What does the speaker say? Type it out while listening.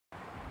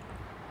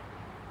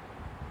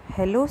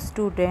Hello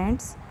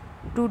students,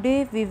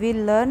 today we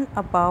will learn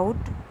about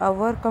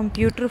our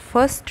computer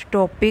first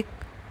topic,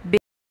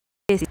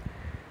 basic.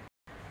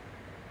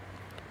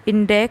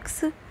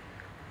 Index.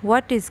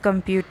 What is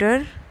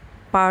computer?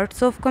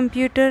 Parts of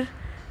computer.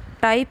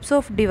 Types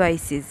of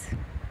devices.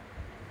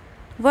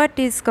 What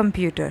is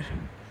computer?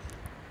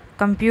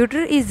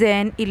 Computer is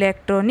an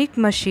electronic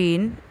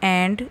machine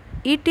and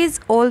it is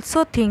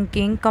also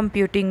thinking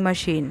computing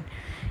machine.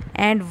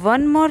 And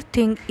one more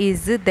thing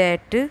is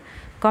that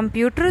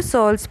computer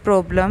solves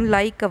problem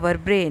like our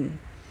brain.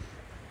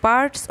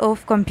 Parts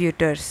of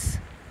computers: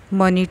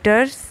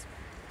 monitors,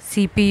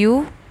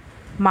 CPU,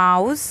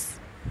 mouse,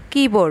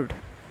 keyboard.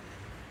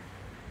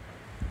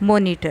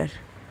 Monitor.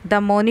 The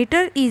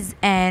monitor is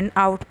an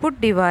output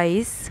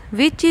device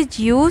which is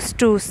used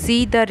to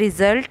see the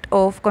result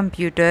of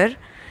computer.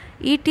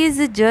 It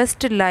is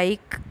just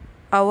like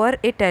our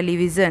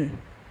television.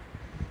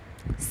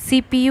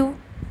 CPU,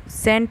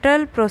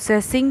 Central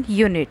Processing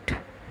Unit.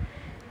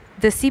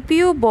 The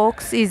CPU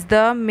box is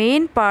the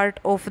main part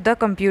of the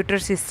computer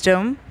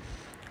system.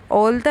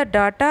 All the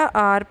data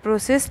are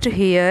processed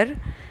here.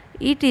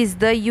 It is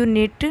the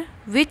unit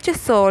which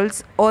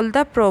solves all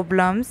the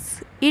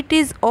problems. It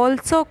is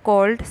also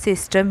called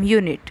system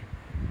unit.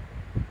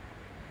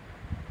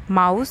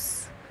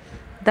 Mouse.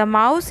 The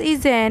mouse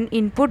is an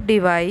input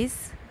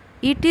device.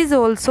 It is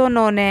also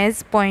known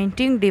as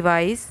pointing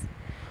device,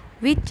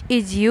 which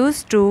is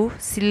used to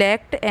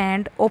select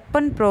and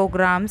open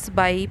programs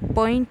by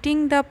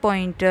pointing the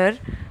pointer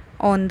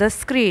on the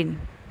screen.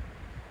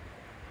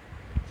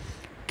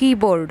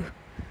 Keyboard.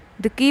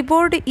 The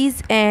keyboard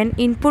is an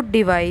input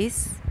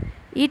device.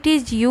 It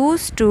is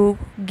used to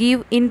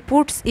give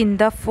inputs in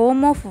the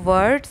form of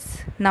words,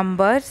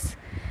 numbers,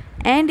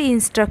 and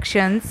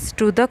instructions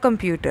to the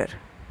computer.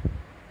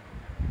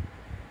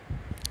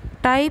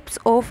 Types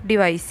of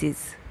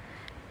devices: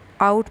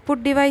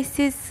 output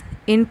devices,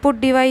 input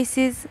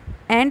devices,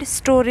 and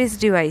storage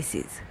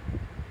devices.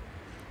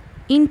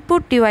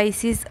 Input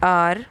devices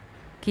are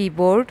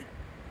keyboard,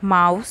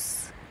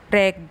 mouse,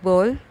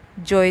 trackball,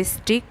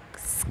 joystick,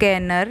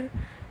 scanner,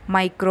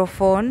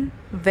 microphone,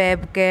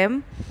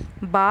 webcam,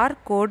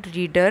 barcode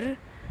reader,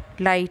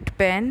 light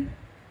pen,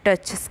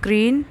 touch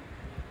screen,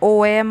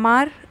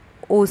 OMR,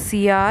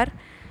 OCR,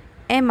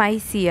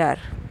 MICR.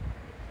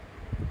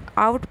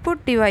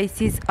 Output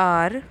devices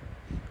are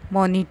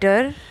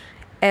monitor,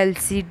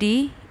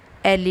 LCD,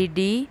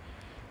 LED,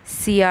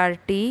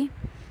 CRT,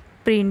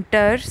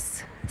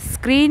 printers,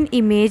 screen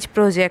image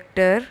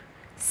projector,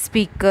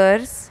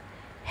 speakers,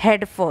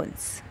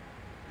 headphones.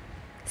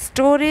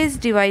 Storage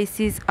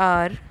devices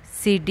are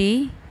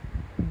CD,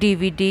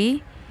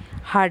 DVD,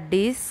 hard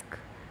disk,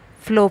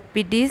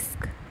 floppy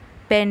disk,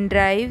 pen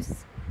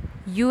drives,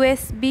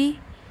 USB,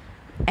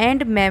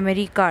 and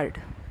memory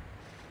card.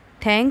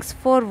 Thanks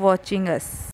for watching us.